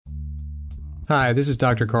Hi, this is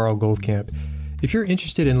Dr. Carl Goldkamp. If you're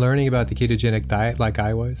interested in learning about the ketogenic diet like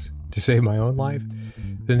I was, to save my own life,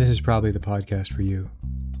 then this is probably the podcast for you.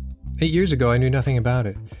 8 years ago, I knew nothing about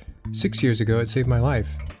it. 6 years ago, it saved my life.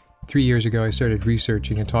 3 years ago, I started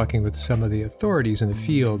researching and talking with some of the authorities in the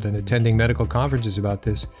field and attending medical conferences about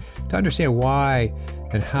this to understand why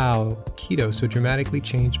and how keto so dramatically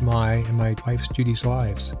changed my and my wife Judy's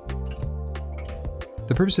lives.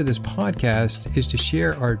 The purpose of this podcast is to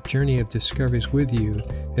share our journey of discoveries with you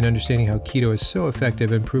in understanding how keto is so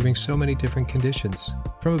effective in improving so many different conditions,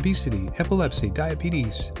 from obesity, epilepsy,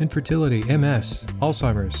 diabetes, infertility, MS,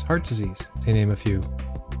 Alzheimer's, heart disease, to name a few.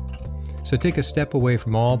 So take a step away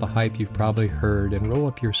from all the hype you've probably heard and roll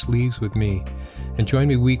up your sleeves with me and join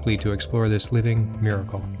me weekly to explore this living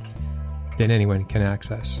miracle that anyone can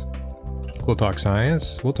access. We'll talk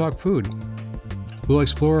science, we'll talk food. We'll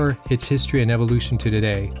explore its history and evolution to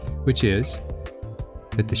today, which is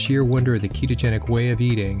that the sheer wonder of the ketogenic way of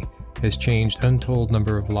eating has changed untold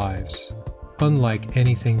number of lives, unlike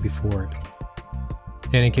anything before it.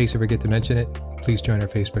 And in case I forget to mention it, please join our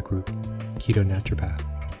Facebook group, Keto Naturopath.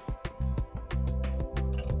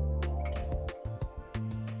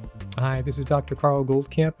 Hi, this is Dr. Carl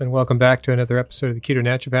Goldkamp, and welcome back to another episode of the Keto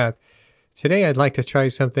Naturopath. Today, I'd like to try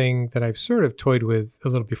something that I've sort of toyed with a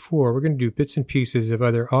little before. We're going to do bits and pieces of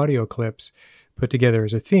other audio clips put together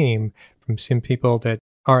as a theme from some people that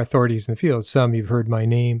are authorities in the field. Some you've heard my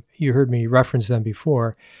name, you heard me reference them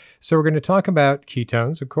before. So we're going to talk about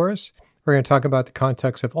ketones, of course. We're going to talk about the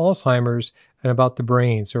context of Alzheimer's and about the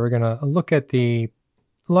brain. So we're going to look at a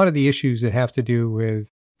lot of the issues that have to do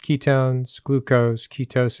with ketones, glucose,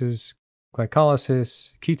 ketosis,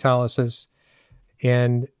 glycolysis, ketolysis,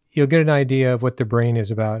 and you'll get an idea of what the brain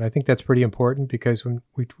is about. And I think that's pretty important because when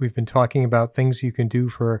we've been talking about things you can do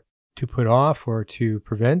to put off or to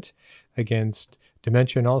prevent against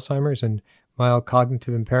dementia and Alzheimer's and mild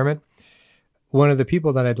cognitive impairment. One of the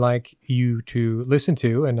people that I'd like you to listen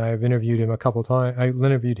to, and I've interviewed him a couple times, I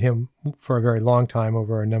interviewed him for a very long time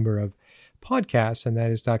over a number of podcasts, and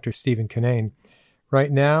that is Dr. Stephen Cunnane.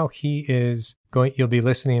 Right now, you'll be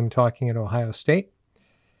listening to him talking at Ohio State.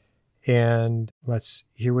 And let's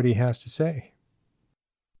hear what he has to say.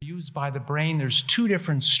 Used by the brain, there's two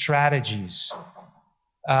different strategies.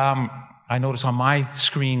 I notice on my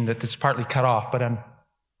screen that it's partly cut off, but I'm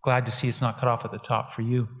glad to see it's not cut off at the top for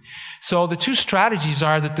you. So the two strategies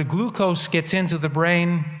are that the glucose gets into the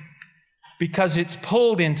brain because it's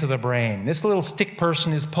pulled into the brain. This little stick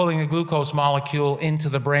person is pulling a glucose molecule into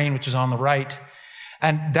the brain, which is on the right.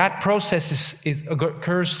 And that process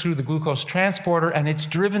occurs through the glucose transporter, and it's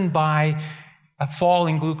driven by a fall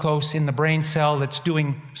in glucose in the brain cell that's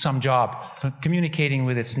doing some job, communicating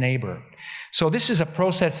with its neighbor. So this is a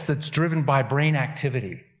process that's driven by brain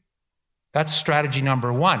activity. That's strategy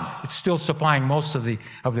number one. It's still supplying most of the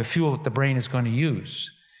fuel that the brain is going to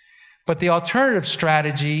use. But the alternative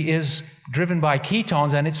strategy is driven by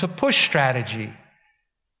ketones, and it's a push strategy.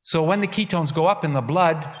 So when the ketones go up in the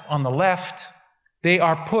blood on the left, they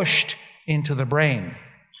are pushed into the brain.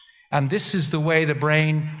 And this is the way the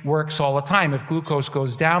brain works all the time. If glucose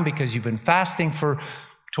goes down because you've been fasting for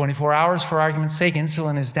 24 hours, for argument's sake,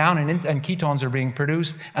 insulin is down and ketones are being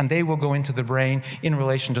produced, and they will go into the brain in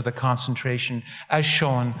relation to the concentration as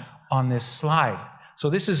shown on this slide.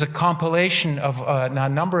 So this is a compilation of a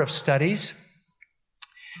number of studies,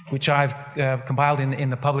 which I've compiled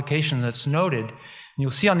in the publication that's noted. And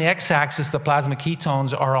you'll see on the x-axis the plasma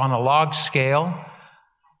ketones are on a log scale.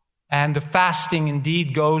 And the fasting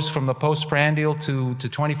indeed goes from the postprandial to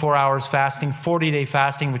 24 hours fasting, 40-day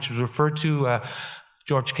fasting, which was referred to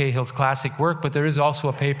George Cahill's classic work. But there is also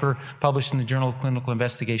a paper published in the Journal of Clinical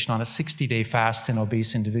Investigation on a 60-day fast in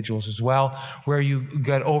obese individuals as well, where you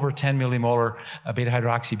get over 10 millimolar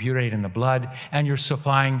beta-hydroxybutyrate in the blood. And you're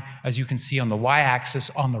supplying, as you can see on the y-axis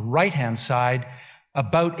on the right-hand side,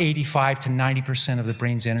 about 85 to 90% of the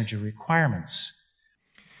brain's energy requirements.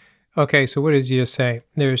 Okay, so what did you just say?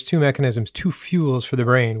 There's two mechanisms, two fuels for the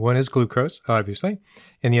brain. One is glucose, obviously,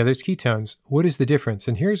 and the other is ketones. What is the difference?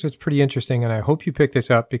 And here's what's pretty interesting, and I hope you pick this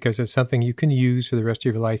up because it's something you can use for the rest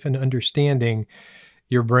of your life in understanding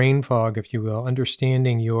your brain fog, if you will,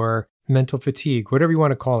 understanding your mental fatigue, whatever you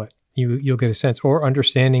want to call it. You'll get a sense, or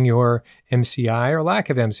understanding your MCI or lack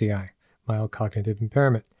of MCI, mild cognitive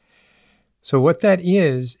impairment. So what that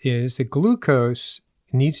is that glucose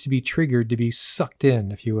needs to be triggered to be sucked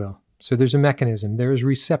in, if you will. So there's a mechanism, there's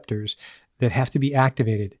receptors that have to be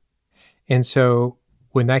activated. And so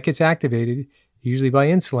when that gets activated, usually by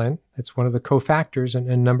insulin, that's one of the cofactors and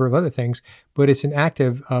a number of other things, but it's an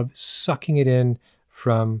active of sucking it in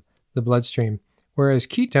from the bloodstream. Whereas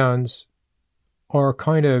ketones are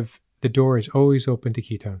kind of the door is always open to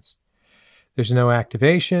ketones. There's no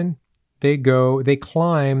activation. They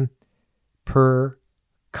climb per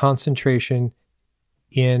concentration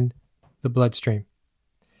in the bloodstream.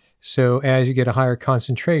 So as you get a higher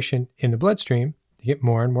concentration in the bloodstream, you get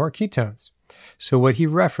more and more ketones. So what he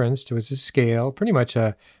referenced was a scale, pretty much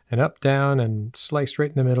an up, down, and sliced right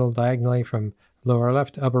in the middle diagonally from lower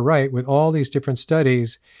left to upper right, with all these different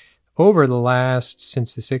studies over the last,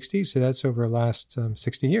 since the 60s, so that's over the last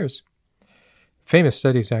 60 years. Famous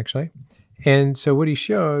studies, actually. And so what he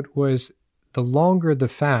showed was the longer the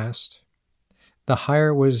fast, the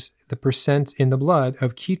higher was the percent in the blood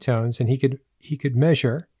of ketones, and he could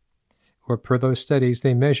measure, or per those studies,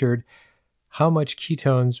 they measured how much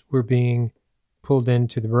ketones were being pulled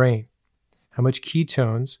into the brain, how much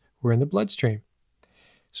ketones were in the bloodstream.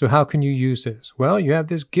 So how can you use this? Well, you have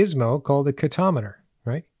this gizmo called a ketometer,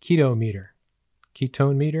 right? Ketometer.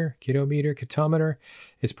 Ketone meter, ketometer.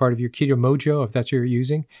 It's part of your Keto Mojo, if that's what you're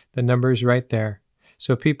using. The number is right there.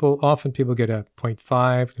 So often people get a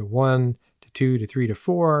 0.5 to 1 to 2 to 3 to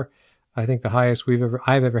 4. I think the highest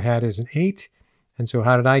I've ever had is an 8. And so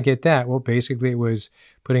how did I get that? Well, basically it was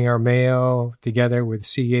putting our Mayo together with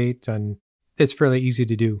C8, and it's fairly easy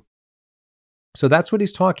to do. So that's what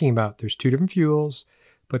he's talking about. There's 2 different fuels,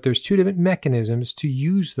 but there's 2 different mechanisms to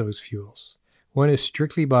use those fuels. One is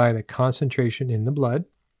strictly by the concentration in the blood,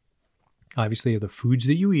 obviously of the foods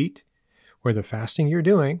that you eat or the fasting you're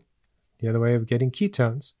doing, the other way of getting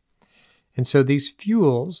ketones. And so these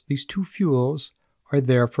 2 fuels, are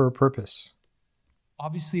there for a purpose.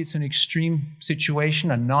 Obviously, it's an extreme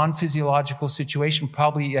situation, a non-physiological situation,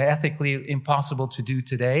 probably ethically impossible to do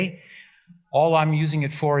today. All I'm using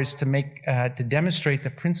it for is to demonstrate the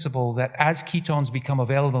principle that as ketones become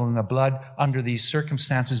available in the blood under these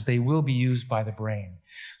circumstances, they will be used by the brain.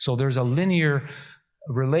 So there's a linear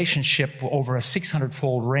relationship over a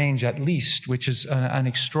 600-fold range at least, which is an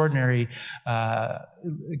extraordinarily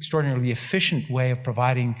efficient way of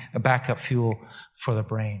providing a backup fuel for the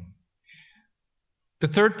brain. The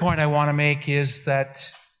third point I want to make is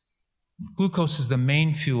that glucose is the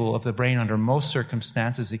main fuel of the brain under most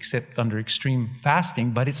circumstances, except under extreme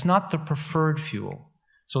fasting, but it's not the preferred fuel.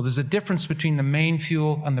 So there's a difference between the main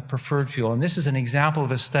fuel and the preferred fuel. And this is an example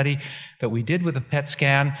of a study that we did with a PET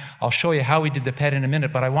scan. I'll show you how we did the PET in a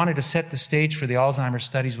minute, but I wanted to set the stage for the Alzheimer's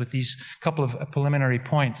studies with these couple of preliminary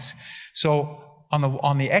points. So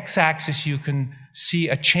on the x-axis, you can see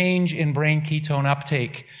a change in brain ketone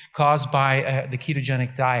uptake caused by the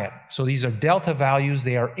ketogenic diet. So these are delta values.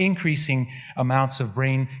 They are increasing amounts of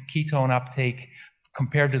brain ketone uptake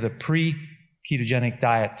compared to the pre-ketogenic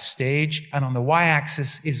diet stage. And on the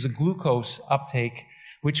y-axis is the glucose uptake,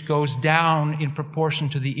 which goes down in proportion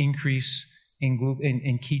to the increase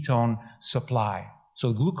in ketone supply.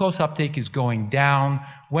 So glucose uptake is going down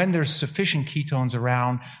when there's sufficient ketones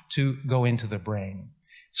around to go into the brain.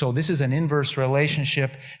 So this is an inverse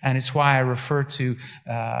relationship, and it's why I refer to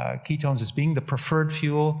ketones as being the preferred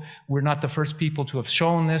fuel. We're not the first people to have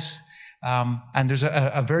shown this, and there's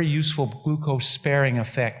a very useful glucose-sparing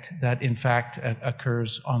effect that, in fact,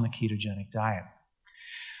 occurs on the ketogenic diet.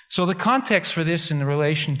 So the context for this in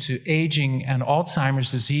relation to aging and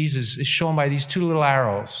Alzheimer's disease is shown by these 2 little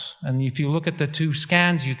arrows. And if you look at the 2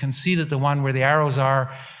 scans, you can see that the one where the arrows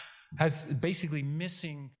are has basically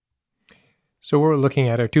missing. So we're looking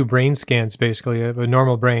at our 2 brain scans, basically, of a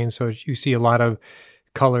normal brain. So you see a lot of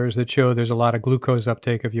colors that show there's a lot of glucose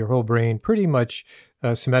uptake of your whole brain, pretty much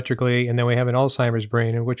symmetrically. And then we have an Alzheimer's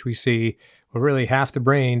brain in which we see, well, really half the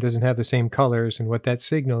brain doesn't have the same colors. And what that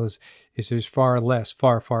signals is there's far less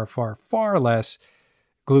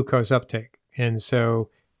glucose uptake. And so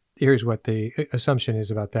here's what the assumption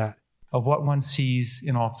is about that. Of what one sees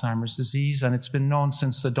in Alzheimer's disease, and it's been known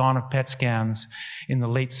since the dawn of PET scans in the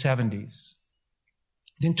late 70s.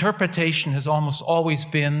 The interpretation has almost always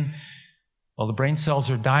been, well, the brain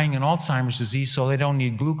cells are dying in Alzheimer's disease, so they don't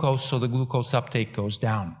need glucose, so the glucose uptake goes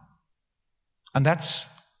down. And that's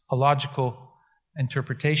a logical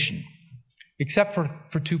interpretation, except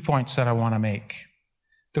for 2 points that I want to make.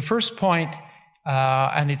 The first point,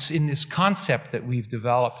 and it's in this concept that we've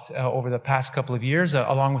developed over the past couple of years,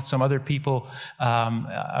 along with some other people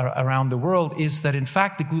around the world, is that in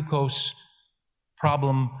fact the glucose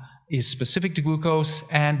problem is specific to glucose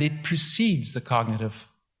and it precedes the cognitive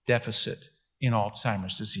deficit in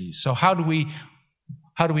Alzheimer's disease. So how do we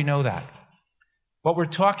know that? What we're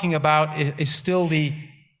talking about is still the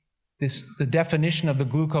definition of the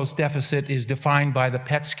glucose deficit is defined by the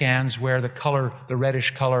PET scans where the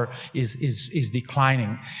reddish color is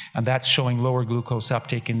declining, and that's showing lower glucose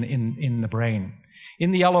uptake in the brain.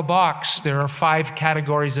 In the yellow box, there are 5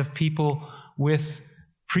 categories of people with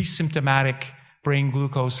pre-symptomatic brain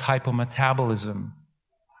glucose hypometabolism.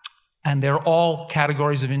 And they're all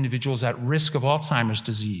categories of individuals at risk of Alzheimer's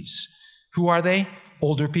disease. Who are they?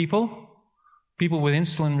 Older people, people with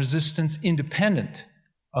insulin resistance independent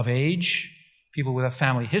of age, people with a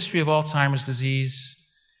family history of Alzheimer's disease,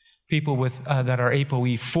 people with that are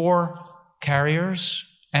ApoE4 carriers,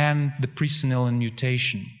 and the presenilin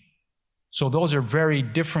mutation. So those are very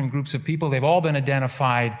different groups of people. They've all been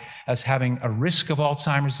identified as having a risk of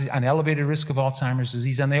Alzheimer's disease, an elevated risk of Alzheimer's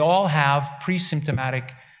disease, and they all have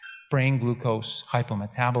pre-symptomatic brain glucose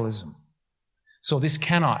hypometabolism. So this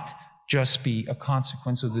cannot just be a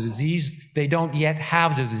consequence of the disease. They don't yet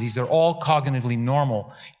have the disease. They're all cognitively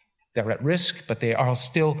normal. They're at risk, but they are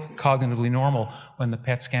still cognitively normal when the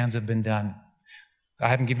PET scans have been done. I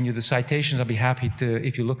haven't given you the citations. I'll be happy to,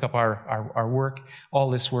 if you look up our work, all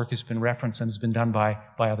this work has been referenced and has been done by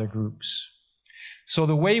other groups. So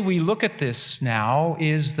the way we look at this now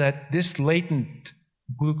is that this latent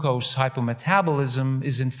glucose hypometabolism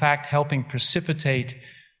is in fact helping precipitate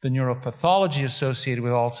the neuropathology associated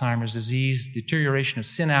with Alzheimer's disease, deterioration of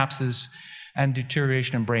synapses, and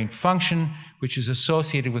deterioration in brain function, which is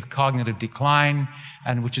associated with cognitive decline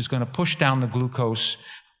and which is going to push down the glucose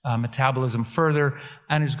metabolism further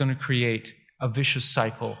and is going to create a vicious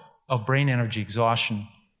cycle of brain energy exhaustion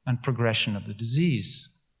and progression of the disease.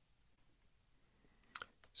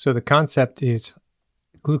 So the concept is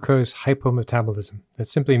glucose hypometabolism. That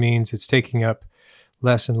simply means it's taking up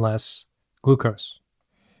less and less glucose.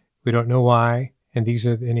 We don't know why, and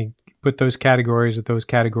put those categories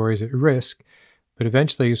at risk, but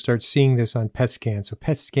eventually you start seeing this on PET scan. So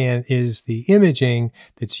PET scan is the imaging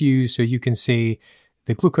that's used so you can see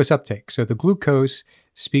the glucose uptake. So the glucose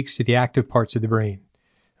speaks to the active parts of the brain.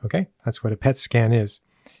 Okay, that's what a PET scan is.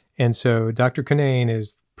 And so Dr. Cunnane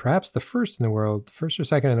is perhaps the first or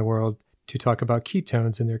second in the world to talk about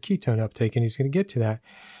ketones and their ketone uptake, and he's going to get to that.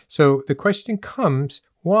 So the question comes,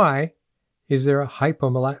 why is there a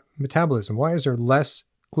hypometabolism? Why is there less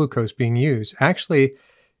glucose being used? Actually,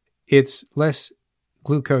 it's less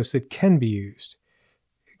glucose that can be used,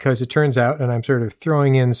 because it turns out, and I'm sort of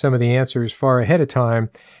throwing in some of the answers far ahead of time,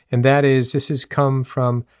 and that is this has come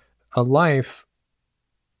from a life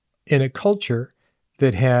in a culture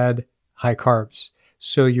that had high carbs.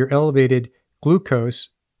 So your elevated glucose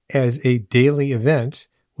as a daily event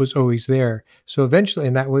was always there. So eventually,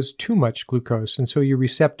 and that was too much glucose. And so your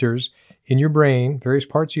receptors in your brain, various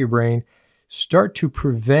parts of your brain, start to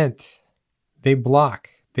prevent, they block,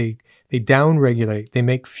 they downregulate, they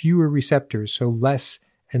make fewer receptors, so less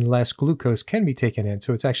and less glucose can be taken in.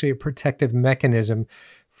 So it's actually a protective mechanism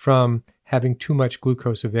from having too much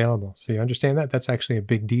glucose available. So you understand that? That's actually a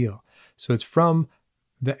big deal. So it's from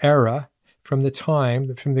the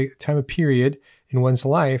time of period in one's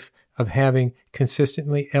life of having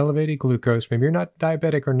consistently elevated glucose. Maybe you're not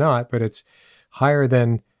diabetic or not, but it's higher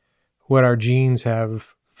than what our genes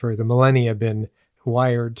have for the millennia been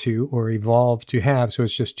wired to or evolved to have. So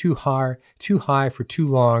it's just too high for too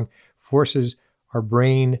long, forces our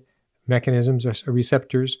brain mechanisms, our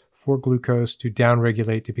receptors for glucose to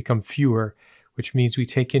downregulate, to become fewer, which means we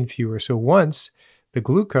take in fewer. So once the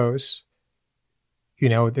glucose,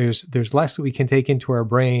 there's less that we can take into our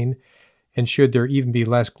brain, and should there even be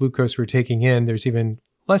less glucose we're taking in, there's even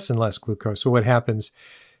less and less glucose. So what happens?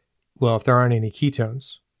 Well, if there aren't any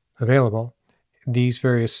ketones available, these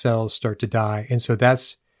various cells start to die. And so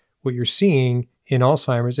that's what you're seeing in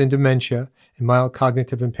Alzheimer's, in dementia, in mild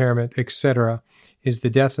cognitive impairment, etc., is the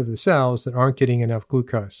death of the cells that aren't getting enough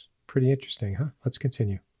glucose. Pretty interesting, huh? Let's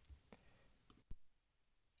continue.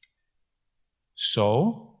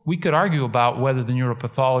 So we could argue about whether the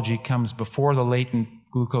neuropathology comes before the latent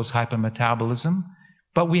glucose hypometabolism,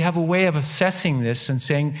 but we have a way of assessing this and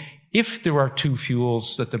saying, if there are two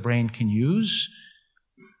fuels that the brain can use,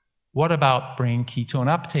 what about brain ketone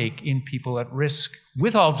uptake in people at risk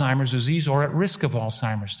with Alzheimer's disease or at risk of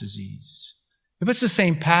Alzheimer's disease? If it's the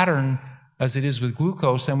same pattern as it is with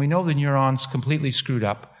glucose, then we know the neuron's completely screwed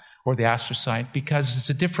up, or the astrocyte, because it's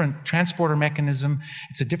a different transporter mechanism,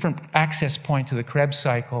 it's a different access point to the Krebs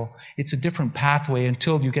cycle, it's a different pathway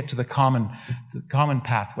until you get to the common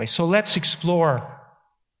pathway. So let's explore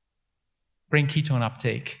brain ketone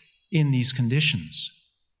uptake in these conditions.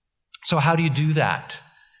 So how do you do that?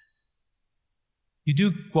 You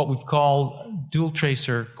do what we've called dual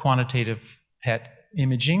tracer quantitative PET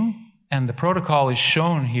imaging, and the protocol is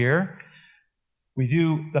shown here. We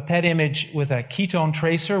do the PET image with a ketone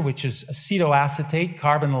tracer, which is acetoacetate,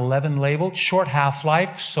 carbon 11 labeled, short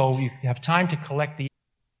half-life, so you have time to collect the...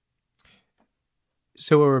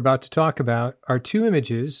 So what we're about to talk about are two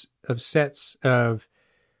images of sets of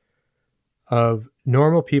of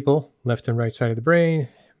normal people, left and right side of the brain,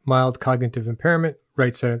 mild cognitive impairment,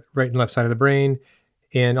 right and left side of the brain,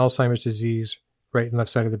 and Alzheimer's disease, right and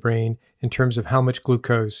left side of the brain, in terms of how much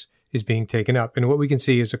glucose is being taken up. And what we can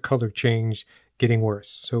see is a color change getting worse.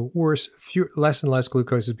 So worse, less and less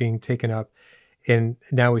glucose is being taken up. And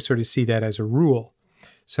now we sort of see that as a rule.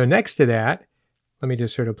 So next to that, let me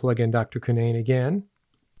just sort of plug in Dr. Cunnane again.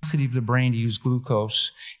 The capacity of the brain to use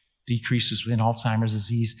glucose decreases in Alzheimer's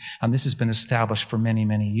disease, and this has been established for many,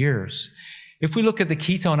 many years. If we look at the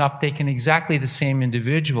ketone uptake in exactly the same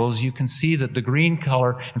individuals, you can see that the green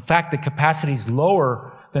color, in fact, the capacity is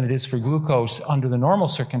lower than it is for glucose under the normal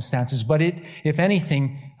circumstances, but it, if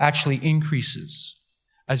anything, actually increases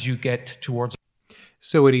as you get towards.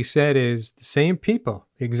 So what he said is the same people,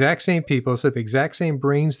 the exact same people, so the exact same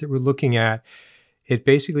brains that we're looking at, it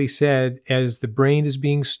basically said as the brain is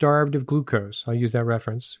being starved of glucose, I'll use that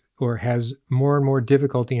reference, or has more and more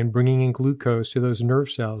difficulty in bringing in glucose to those nerve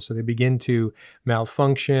cells, so they begin to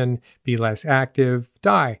malfunction, be less active,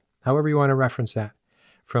 die, however you want to reference that,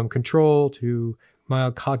 from control to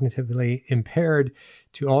mild cognitively impaired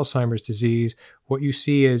to Alzheimer's disease. What you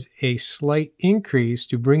see is a slight increase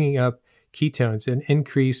to bringing up ketones, an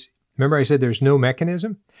increase. Remember I said there's no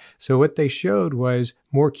mechanism? So what they showed was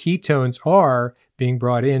more ketones are being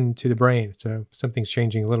brought into the brain. So something's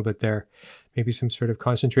changing a little bit there, maybe some sort of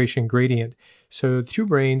concentration gradient. So two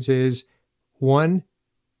brains is one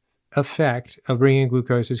effect of bringing in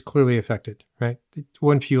glucose is clearly affected, right?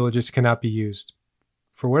 One fuel just cannot be used.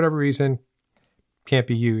 For whatever reason, can't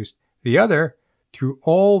be used. The other, through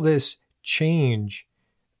all this change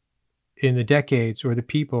in the decades or the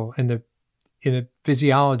people and in the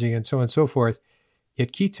physiology and so on and so forth,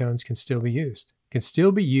 yet ketones can still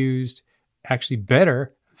be used actually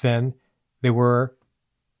better than they were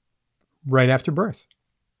right after birth.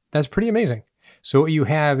 That's pretty amazing. So what you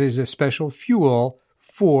have is a special fuel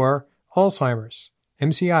for Alzheimer's,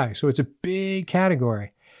 MCI. So it's a big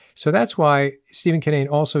category. So that's why Stephen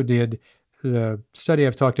Cunnane also did the study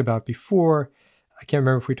I've talked about before. I can't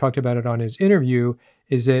remember if we talked about it on his interview,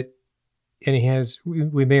 is that, and he has,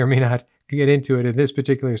 we may or may not get into it in this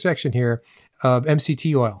particular section here, of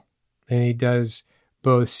MCT oil. And he does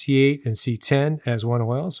both C8 and C10 as one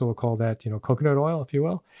oil. So we'll call that, coconut oil, if you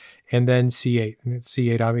will. And then C8. And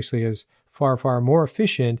C8 obviously is far, far more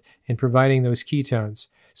efficient in providing those ketones.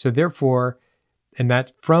 So therefore, and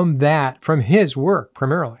that from his work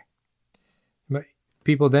primarily,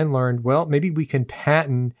 people then learned, well, maybe we can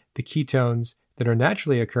patent the ketones that are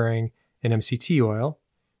naturally occurring in MCT oil,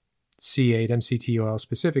 C8 MCT oil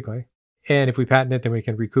specifically. And if we patent it, then we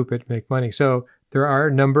can recoup it, make money. So there are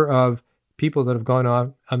a number of people that have gone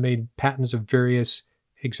on and made patents of various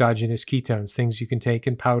exogenous ketones, things you can take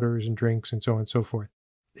in powders and drinks and so on and so forth.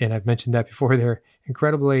 And I've mentioned that before. They're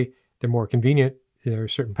more convenient. There are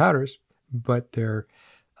certain powders, but they're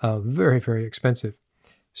very, very expensive.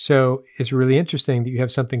 So it's really interesting that you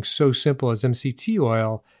have something so simple as MCT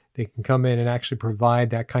oil that can come in and actually provide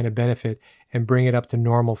that kind of benefit and bring it up to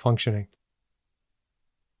normal functioning.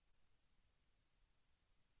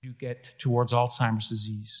 You get towards Alzheimer's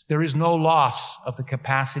disease. There is no loss of the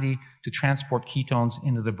capacity to transport ketones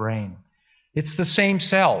into the brain. It's the same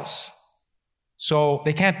cells. So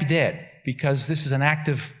they can't be dead because this is an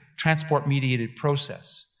active transport-mediated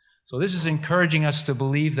process. So this is encouraging us to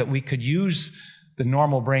believe that we could use the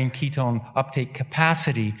normal brain ketone uptake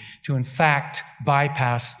capacity to, in fact,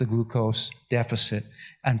 bypass the glucose deficit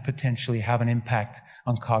and potentially have an impact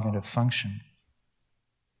on cognitive function.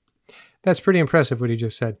 That's pretty impressive what he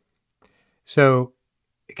just said. So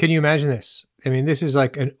can you imagine this? I mean, this is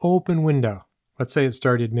like an open window. Let's say it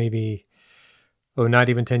started maybe, not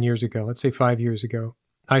even 10 years ago. Let's say 5 years ago.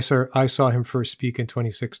 I saw him first speak in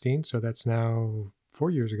 2016, so that's now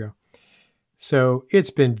 4 years ago. So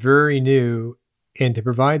it's been very new, and to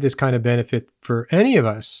provide this kind of benefit for any of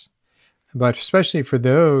us, but especially for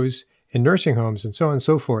those in nursing homes and so on and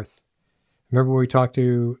so forth. Remember when we talked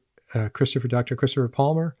to Dr. Christopher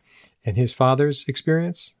Palmer and his father's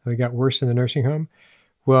experience? How he got worse in the nursing home.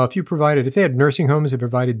 Well, if they had nursing homes that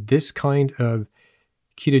provided this kind of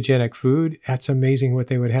ketogenic food, that's amazing what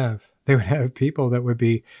they would have. They would have people that would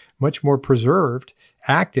be much more preserved,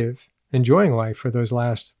 active, enjoying life for those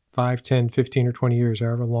last 5, 10, 15, or 20 years,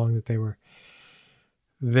 however long that they were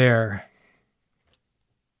there.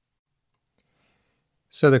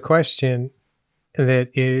 So the question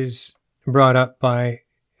that is brought up by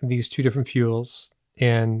these two different fuels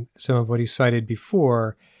and some of what he cited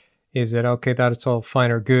before is that, okay, that's all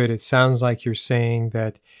fine or good. It sounds like you're saying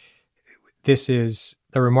that this is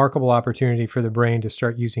a remarkable opportunity for the brain to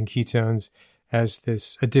start using ketones as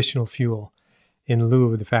this additional fuel. in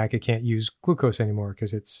lieu of the fact it can't use glucose anymore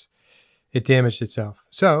because it damaged itself.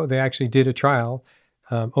 So they actually did a trial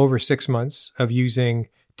over 6 months of using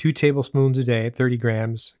 2 tablespoons a day, 30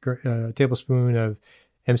 grams, a tablespoon of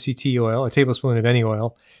MCT oil. A tablespoon of any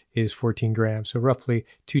oil is 14 grams. So roughly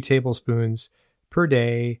 2 tablespoons per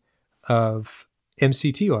day of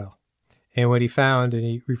MCT oil. And what he found, and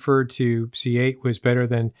he referred to C8 was better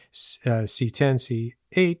than C10,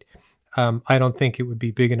 C8. I don't think it would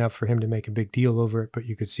be big enough for him to make a big deal over it, but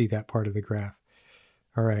you could see that part of the graph.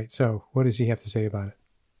 All right, so what does he have to say about it?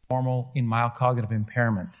 Normal in mild cognitive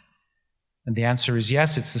impairment. And the answer is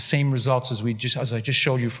yes, it's the same results as I just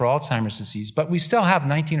showed you for Alzheimer's disease. But we still have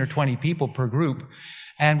 19 or 20 people per group,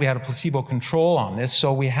 and we had a placebo control on this,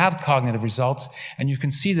 so we have cognitive results, and you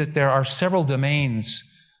can see that there are several domains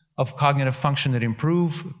of cognitive function that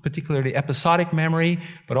improve, particularly episodic memory,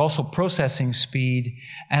 but also processing speed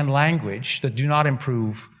and language that do not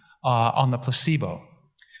improve on the placebo.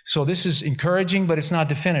 So this is encouraging, but it's not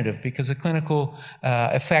definitive because a clinical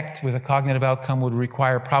effect with a cognitive outcome would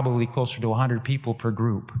require probably closer to 100 people per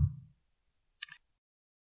group.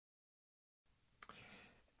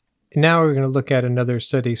 Now we're going to look at another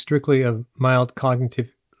study strictly of mild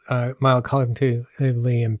cognitively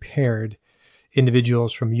impaired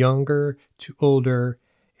individuals from younger to older,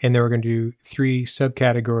 and then we're going to do 3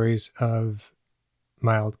 subcategories of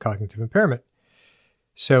mild cognitive impairment.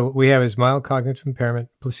 So what we have is mild cognitive impairment,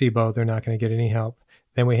 placebo, they're not going to get any help.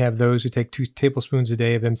 Then we have those who take 2 tablespoons a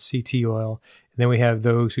day of MCT oil. And then we have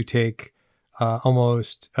those who take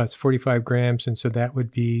it's 45 grams, and so that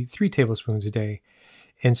would be 3 tablespoons a day.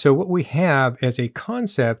 And so what we have as a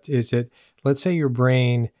concept is that, let's say your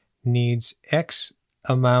brain needs X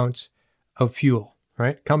amount of fuel,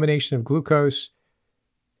 right? Combination of glucose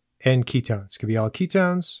and ketones. It could be all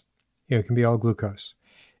ketones, it can be all glucose.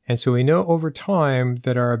 And so we know over time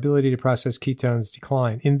that our ability to process ketones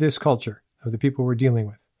decline in this culture of the people we're dealing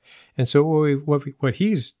with. And so what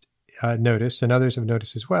he's noticed, and others have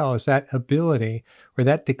noticed as well, is that ability or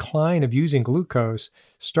that decline of using glucose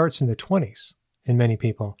starts in the 20s in many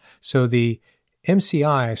people. So the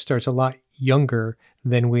MCI starts a lot younger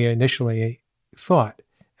than we initially thought.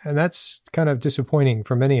 And that's kind of disappointing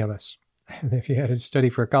for many of us. And if you had to study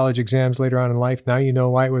for college exams later on in life, now you know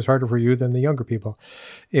why it was harder for you than the younger people.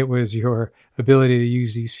 It was your ability to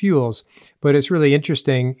use these fuels. But it's really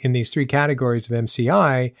interesting in these 3 categories of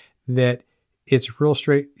MCI that it's real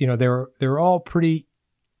straight, they're all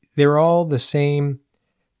the same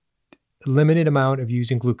limited amount of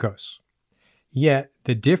using glucose. Yet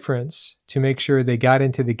the difference to make sure they got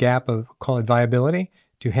into the gap of, call it viability,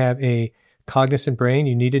 to have a cognizant brain,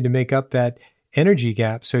 you needed to make up that energy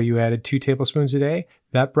gap. So you added 2 tablespoons a day.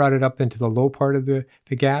 That brought it up into the low part of the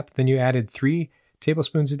gap. Then you added 3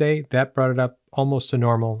 tablespoons a day. That brought it up almost to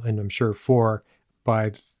normal. And I'm sure 4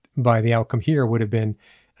 by the outcome here would have been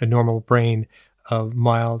a normal brain of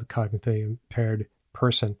mild cognitively impaired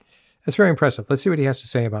person. That's very impressive. Let's see what he has to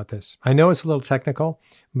say about this. I know it's a little technical,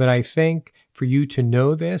 but I think for you to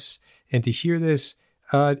know this and to hear this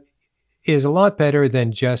is a lot better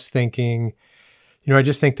than just thinking, I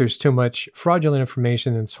just think there's too much fraudulent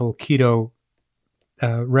information in this whole keto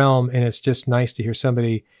realm, and it's just nice to hear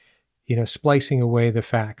somebody, splicing away the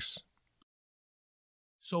facts.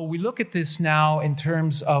 So we look at this now in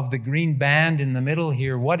terms of the green band in the middle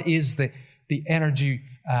here. What is the energy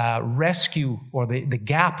rescue or the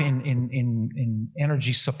gap in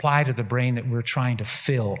energy supply to the brain that we're trying to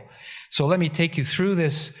fill? So let me take you through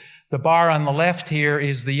this. The bar on the left here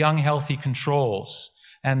is the young, healthy controls.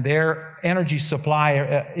 And their energy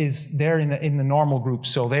supply is there in the normal group,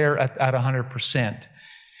 so they're at 100%.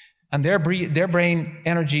 And their brain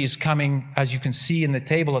energy is coming, as you can see in the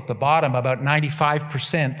table at the bottom, about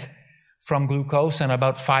 95% from glucose and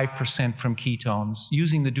about 5% from ketones,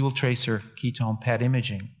 using the dual tracer ketone PET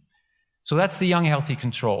imaging. So that's the young healthy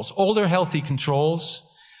controls. Older healthy controls,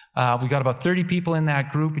 we got about 30 people in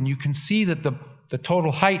that group, and you can see that the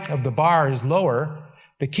total height of the bar is lower.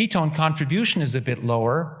 The ketone contribution is a bit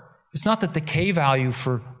lower. It's not that the K value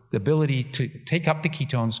for the ability to take up the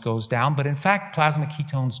ketones goes down, but in fact, plasma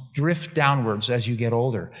ketones drift downwards as you get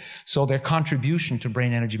older. So their contribution to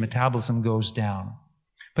brain energy metabolism goes down.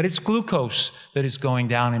 But it's glucose that is going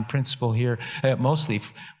down in principle here, mostly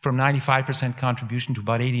from 95% contribution to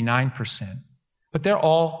about 89%. But they're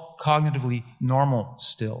all cognitively normal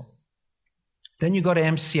still. Then you go to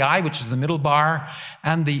MCI, which is the middle bar,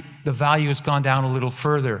 and the value has gone down a little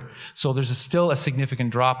further. So there's still a significant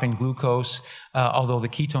drop in glucose, although the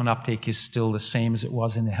ketone uptake is still the same as it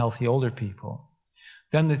was in the healthy older people.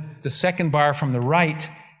 Then the second bar from the right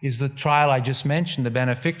is the trial I just mentioned, the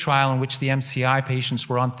BENEFIC trial, in which the MCI patients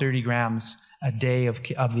were on 30 grams a day of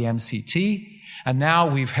the MCT. And now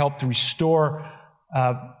we've helped restore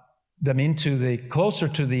them into closer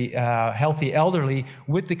to the healthy elderly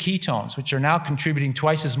with the ketones, which are now contributing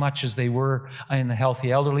twice as much as they were in the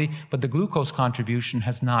healthy elderly, but the glucose contribution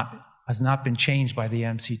has not been changed by the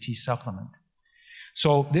MCT supplement.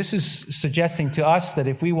 So this is suggesting to us that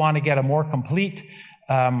if we want to get a more complete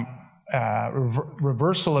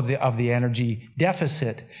reversal of the energy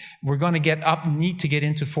deficit, we're going to need to get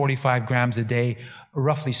into 45 grams a day,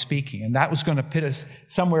 roughly speaking. And that was going to put us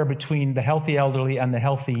somewhere between the healthy elderly and the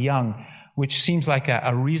healthy young, which seems like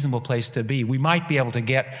a reasonable place to be. We might be able to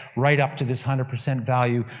get right up to this 100%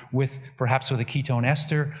 value perhaps with a ketone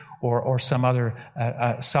ester or some other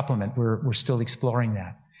supplement. We're still exploring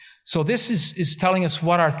that. So this is telling us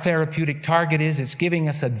what our therapeutic target is. It's giving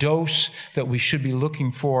us a dose that we should be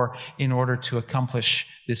looking for in order to accomplish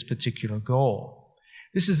this particular goal.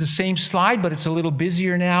 This is the same slide, but it's a little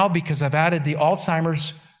busier now because I've added the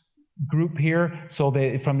Alzheimer's group here. So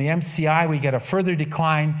from the MCI, we get a further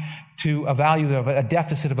decline to a value of a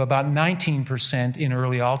deficit of about 19% in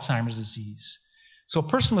early Alzheimer's disease. So a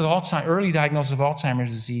person with early diagnosis of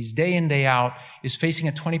Alzheimer's disease, day in, day out, is facing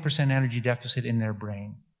a 20% energy deficit in their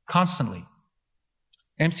brain. Constantly.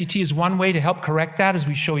 MCT is one way to help correct that, as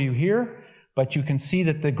we show you here, but you can see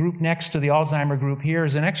that the group next to the Alzheimer group here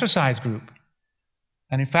is an exercise group.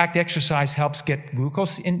 And in fact, exercise helps get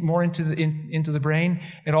glucose more into the brain.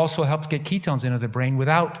 It also helps get ketones into the brain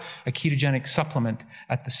without a ketogenic supplement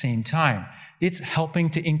at the same time. It's helping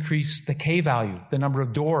to increase the K value, the number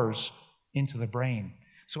of doors into the brain.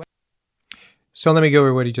 So let me go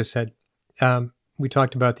over what he just said. We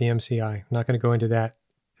talked about the MCI. I'm not going to go into that.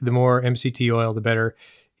 The more MCT oil, the better.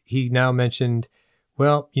 He now mentioned,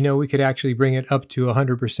 well, we could actually bring it up to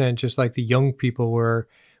 100%, just like the young people were,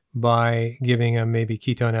 by giving them maybe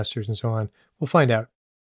ketone esters and so on. We'll find out.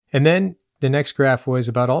 And then the next graph was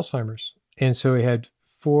about Alzheimer's. And so he had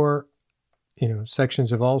 4,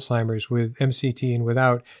 sections of Alzheimer's with MCT and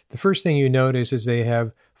without. The first thing you notice is they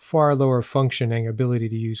have far lower functioning ability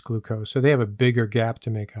to use glucose. So they have a bigger gap to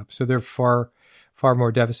make up. So they're far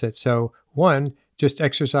more deficit. So one, just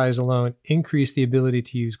exercise alone increased the ability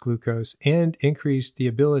to use glucose and increased the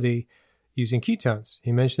ability using ketones.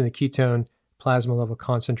 He mentioned the ketone plasma level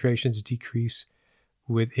concentrations decrease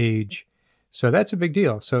with age. So that's a big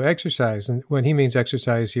deal. So exercise, and when he means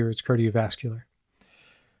exercise here, it's cardiovascular.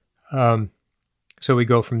 So we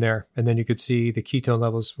go from there, and then you could see the ketone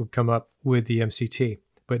levels would come up with the MCT,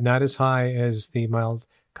 but not as high as the mild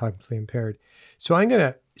cognitively impaired. So I'm going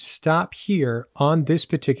to stop here on this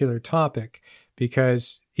particular topic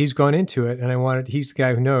because he's gone into it, and he's the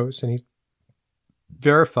guy who knows, and he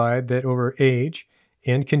verified that over age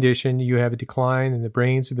and condition, you have a decline in the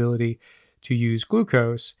brain's ability to use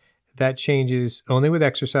glucose. That changes only with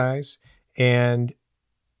exercise, and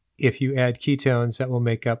if you add ketones, that will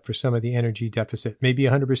make up for some of the energy deficit, maybe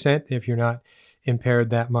 100% if you're not impaired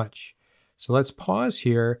that much. So let's pause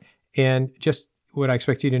here, and just what I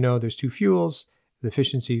expect you to know, there's 2 fuels, the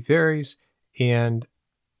efficiency varies, and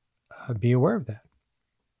be aware of that.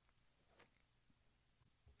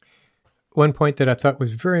 One point that I thought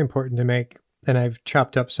was very important to make, and I've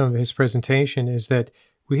chopped up some of his presentation, is that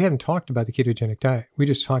we haven't talked about the ketogenic diet. We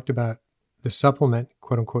just talked about the supplement,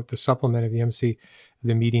 quote unquote, the supplement of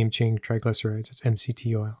the medium chain triglycerides, it's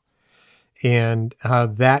MCT oil, and how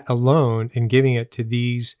that alone and giving it to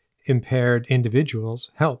these impaired individuals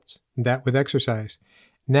helped, that with exercise.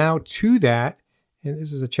 Now to that, and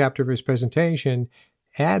this is a chapter of his presentation,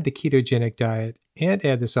 add the ketogenic diet and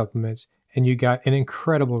add the supplements, and you got an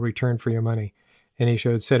incredible return for your money. And he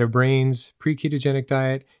showed set of brains pre-ketogenic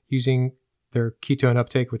diet using their ketone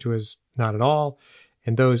uptake, which was not at all.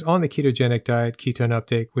 And those on the ketogenic diet, ketone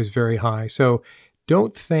uptake was very high. So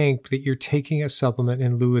don't think that you're taking a supplement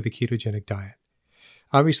in lieu of the ketogenic diet.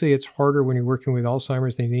 Obviously, it's harder when you're working with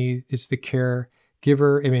Alzheimer's. It's the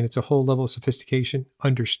caregiver. It's a whole level of sophistication,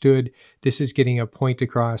 understood. This is getting a point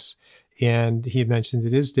across. And he mentions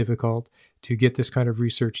it is difficult to get this kind of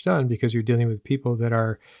research done because you're dealing with people that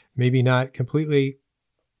are maybe not completely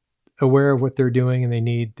aware of what they're doing, and they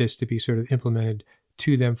need this to be sort of implemented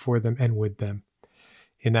to them, for them, and with them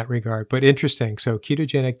in that regard. But interesting. So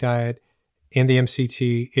ketogenic diet and the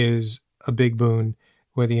MCT is a big boon,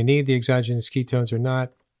 whether you need the exogenous ketones or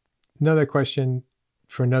not. Another question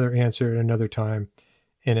for another answer at another time.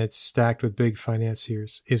 And it's stacked with big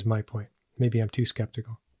financiers, is my point. Maybe I'm too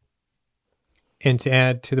skeptical. And to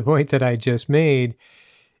add to the point that I just made,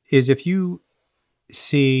 is if you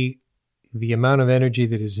see the amount of energy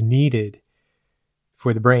that is needed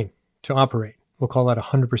for the brain to operate, we'll call that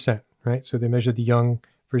 100%, right? So they measure the young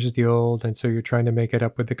versus the old. And so you're trying to make it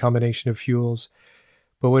up with the combination of fuels.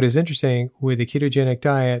 But what is interesting with the ketogenic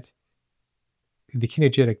diet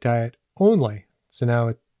only, so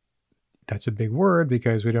now that's a big word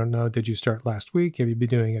because we don't know, did you start last week? Have you been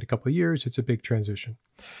doing it a couple of years? It's a big transition.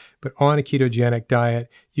 But on a ketogenic diet,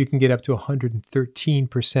 you can get up to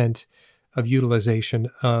 113% of utilization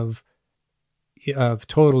of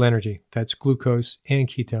total energy. That's glucose and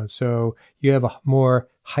ketones. So you have a more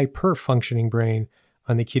hyper-functioning brain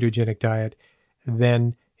on the ketogenic diet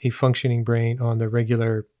than a functioning brain on the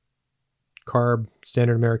regular carb,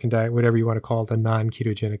 standard American diet, whatever you want to call it, a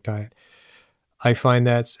non-ketogenic diet. I find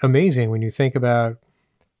that's amazing when you think about,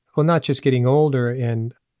 well, not just getting older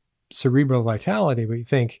and cerebral vitality, but you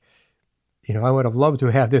think, I would have loved to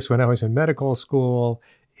have this when I was in medical school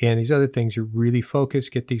and these other things. You really focus,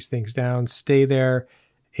 get these things down, stay there,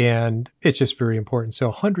 and it's just very important.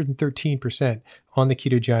 So 113% on the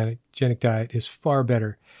ketogenic diet is far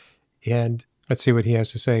better. And let's see what he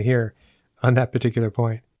has to say here on that particular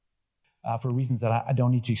point. For reasons that I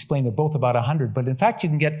don't need to explain. They're both about 100, but in fact, you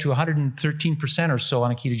can get to 113% or so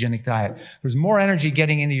on a ketogenic diet. There's more energy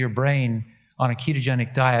getting into your brain on a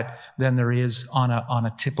ketogenic diet than there is on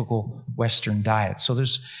a typical Western diet. So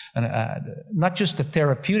there's not just a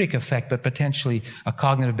therapeutic effect, but potentially a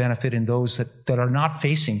cognitive benefit in those that are not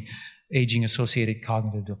facing aging-associated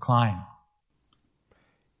cognitive decline.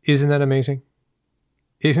 Isn't that amazing?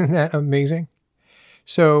 Isn't that amazing?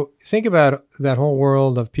 So think about that whole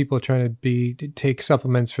world of people trying to take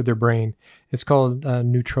supplements for their brain. It's called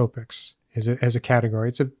nootropics as a category.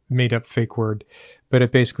 It's a made-up fake word, but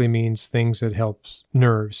it basically means things that helps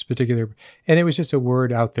nerves, and it was just a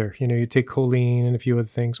word out there. You take choline and a few other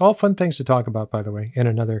things, all fun things to talk about, by the way, in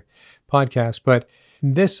another podcast. But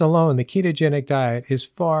this alone, the ketogenic diet, is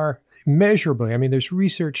far measurably. I mean, there's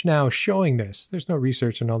research now showing this. There's no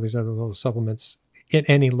research on all these other little supplements in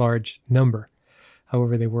any large number,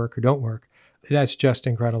 however they work or don't work. That's just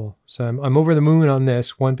incredible. So I'm over the moon on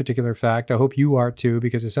this one particular fact. I hope you are too,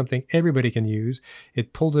 because it's something everybody can use.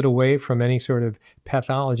 It pulled it away from any sort of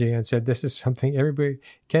pathology and said, this is something everybody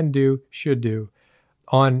can do, should do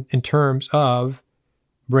in terms of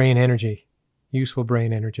brain energy, useful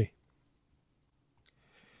brain energy.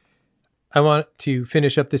 I want to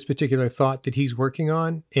finish up this particular thought that he's working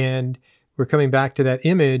on, and we're coming back to that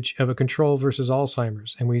image of a control versus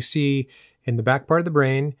Alzheimer's. And we see in the back part of the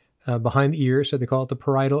brain, behind the ear, so they call it the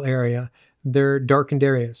parietal area, they're darkened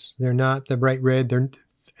areas. They're not the bright red.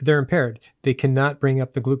 They're impaired. They cannot bring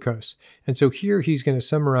up the glucose. And so here he's going to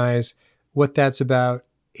summarize what that's about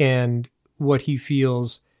and what he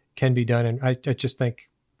feels can be done. And I just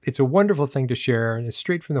think it's a wonderful thing to share, and it's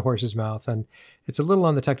straight from the horse's mouth. And it's a little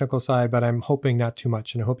on the technical side, but I'm hoping not too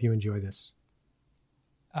much, and I hope you enjoy this.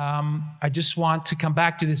 I just want to come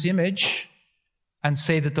back to this image and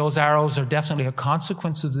say that those arrows are definitely a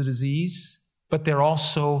consequence of the disease, but they're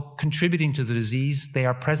also contributing to the disease. They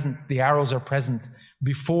are present, the arrows are present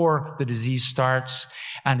before the disease starts,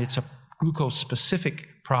 and it's a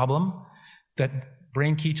glucose-specific problem. That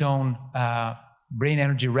brain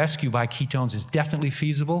energy rescue by ketones is definitely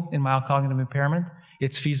feasible in mild cognitive impairment.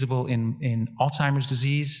 It's feasible in Alzheimer's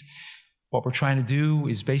disease. What we're trying to do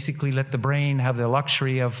is basically let the brain have the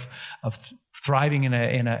luxury of thriving in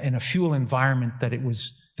a fuel environment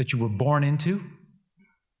that you were born into.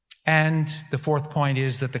 And the fourth point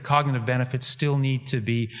is that the cognitive benefits still need to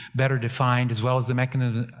be better defined, as well as the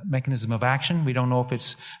mechanism of action. We don't know if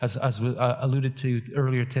it's, as alluded to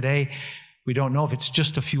earlier today, we don't know if it's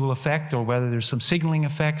just a fuel effect or whether there's some signaling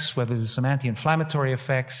effects, whether there's some anti-inflammatory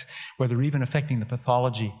effects, whether they're even affecting the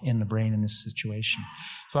pathology in the brain in this situation.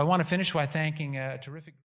 So I want to finish by thanking a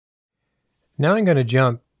terrific... Now I'm going to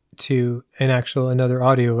jump to another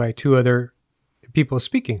audio by two other people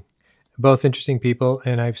speaking, both interesting people,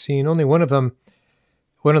 and I've seen only one of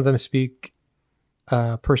them speak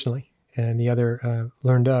personally, and the other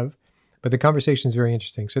learned of, but the conversation is very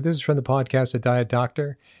interesting. So this is from the podcast, A Diet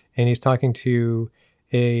Doctor, and he's talking to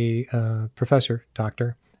a professor,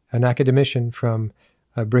 doctor, an academician from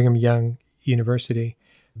Brigham Young University,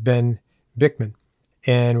 Ben Bikman.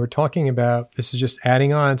 And we're talking about, this is just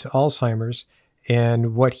adding on to Alzheimer's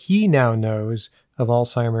and what he now knows of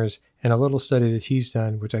Alzheimer's and a little study that he's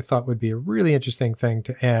done, which I thought would be a really interesting thing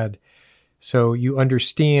to add. So you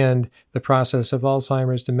understand the process of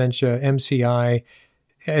Alzheimer's, dementia, MCI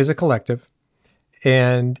as a collective,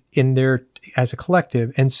 and as a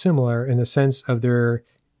collective and similar in the sense of their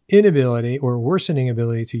inability or worsening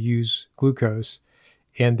ability to use glucose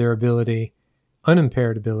and their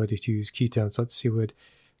unimpaired ability to use ketones. Let's see what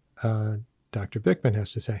Dr. Bikman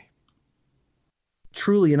has to say.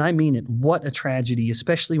 Truly, and I mean it, what a tragedy,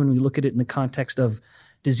 especially when we look at it in the context of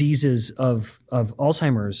diseases of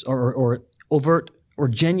Alzheimer's or overt or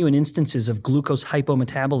genuine instances of glucose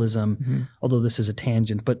hypometabolism, although this is a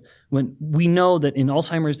tangent. But when we know that in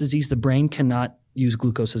Alzheimer's disease, the brain cannot use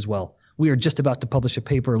glucose as well. We are just about to publish a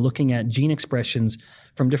paper looking at gene expressions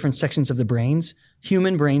from different sections of the brains,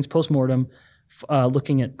 human brains postmortem,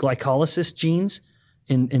 looking at glycolysis genes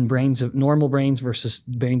in brains of normal brains versus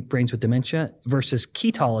brains with dementia versus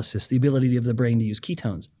ketolysis, the ability of the brain to use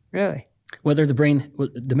ketones. Really? Whether the brain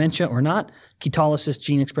dementia or not, ketolysis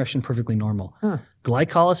gene expression perfectly normal.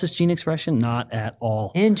 Glycolysis gene expression not at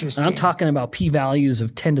all. Interesting. And I'm talking about p-values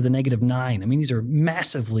of 10 to the negative 9. I mean, these are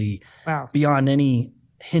massively beyond any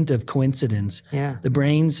hint of coincidence. Yeah. The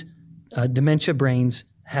brains, dementia brains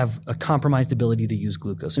have a compromised ability to use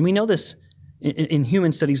glucose. And we know this in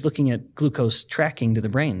human studies looking at glucose tracking to the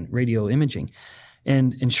brain, radio imaging.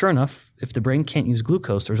 And sure enough, if the brain can't use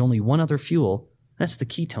glucose, there's only one other fuel. That's the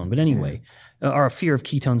ketone. But anyway, our fear of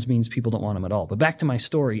ketones means people don't want them at all. But back to my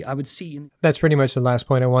story, I would see... That's pretty much the last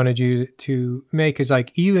point I wanted you to make is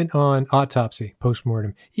like even on autopsy,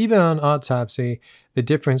 postmortem, even on autopsy, the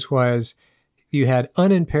difference was you had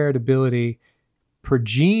unimpaired ability per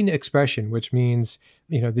gene expression, which means,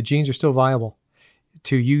 the genes are still viable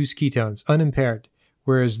to use ketones, unimpaired.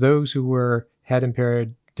 Whereas those who had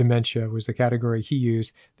impaired dementia was the category he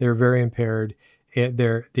used. They were very impaired.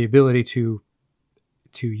 The ability to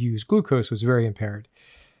use glucose was very impaired.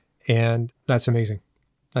 And that's amazing.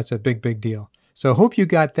 That's a big, big deal. So I hope you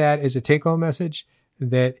got that as a take-home message,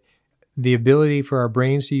 that the ability for our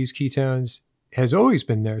brains to use ketones has always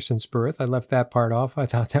been there since birth. I left that part off. I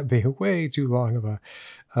thought that'd be way too long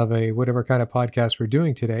of a whatever kind of podcast we're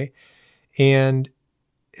doing today. And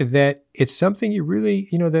that it's something you really,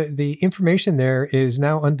 the information there is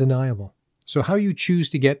now undeniable. So how you choose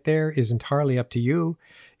to get there is entirely up to you.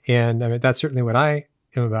 And I mean, that's certainly what I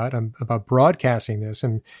am about. I'm about broadcasting this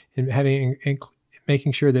and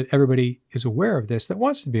making sure that everybody is aware of this, that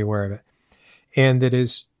wants to be aware of it. And that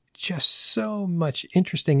is just so much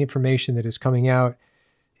interesting information that is coming out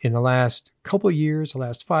in the last couple of years, the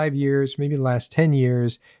last 5 years, maybe the last 10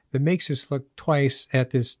 years, that makes us look twice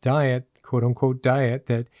at this diet, quote unquote diet,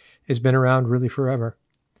 that has been around really forever.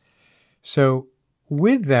 So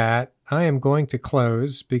with that, I am going to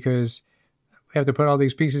close because we have to put all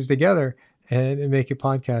these pieces together and make a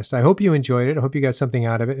podcast. I hope you enjoyed it. I hope you got something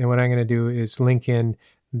out of it. And what I'm going to do is link in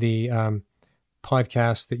the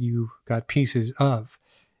podcast that you got pieces of.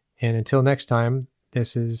 And until next time,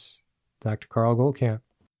 this is Dr. Carl Goldkamp.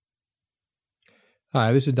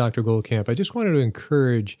 Hi, this is Dr. Goldkamp. I just wanted to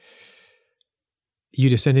encourage you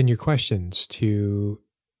to send in your questions to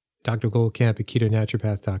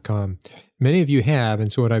drgoldkamp@ketonaturopath.com. Many of you have,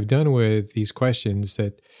 and so what I've done with these questions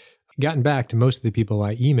that gotten back to most of the people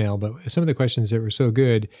I email, but some of the questions that were so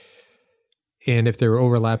good, and if they were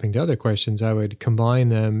overlapping to other questions, I would combine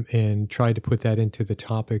them and try to put that into the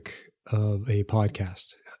topic of a podcast,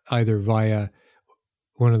 either via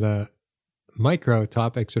one of the micro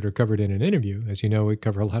topics that are covered in an interview. As you know, we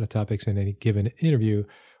cover a lot of topics in any given interview,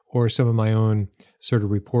 or some of my own sort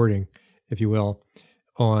of reporting, if you will,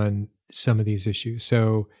 on some of these issues.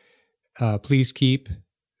 So please keep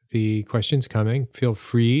the questions coming. Feel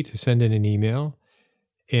free to send in an email,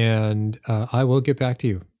 and I will get back to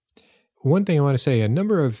you. One thing I want to say, a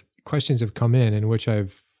number of questions have come in which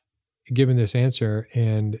I've given this answer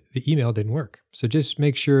and the email didn't work. So just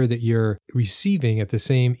make sure that you're receiving at the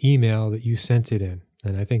same email that you sent it in.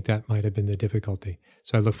 And I think that might have been the difficulty.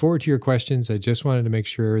 So I look forward to your questions. I just wanted to make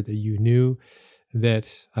sure that you knew that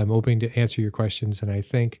I'm open to answer your questions. And I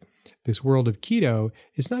think this world of keto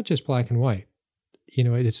is not just black and white. You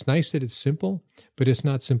know, it's nice that it's simple, but it's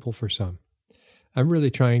not simple for some. I'm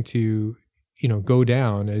really trying to, go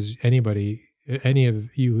down as any of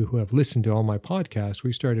you who have listened to all my podcasts.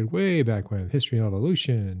 We started way back when, History of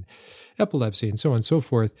Evolution and epilepsy and so on and so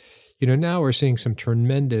forth. Now we're seeing some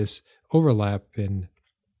tremendous overlap in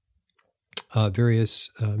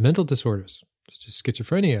various mental disorders, such as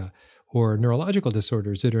schizophrenia or neurological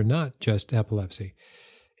disorders that are not just epilepsy.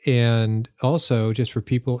 And also, just for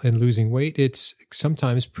people in losing weight, it's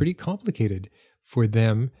sometimes pretty complicated for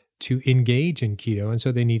them to engage in keto, and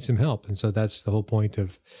so they need some help. And so that's the whole point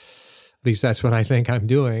of, at least that's what I think I'm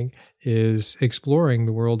doing, is exploring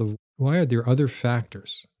the world of why are there other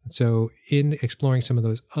factors. And so in exploring some of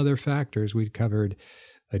those other factors, we've covered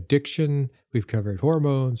addiction, we've covered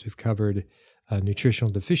hormones, we've covered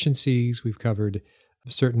nutritional deficiencies, we've covered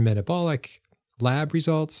certain metabolic lab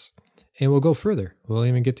results, and we'll go further. We'll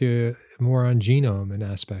even get to more on genome and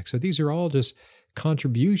aspects. So these are all just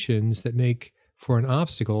contributions that make for an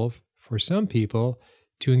obstacle for some people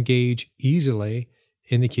to engage easily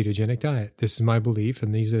in the ketogenic diet. This is my belief,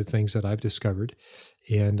 and these are the things that I've discovered.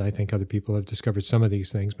 And I think other people have discovered some of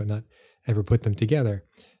these things, but not ever put them together.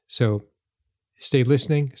 So stay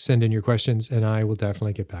listening, send in your questions, and I will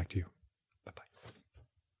definitely get back to you. Bye-bye.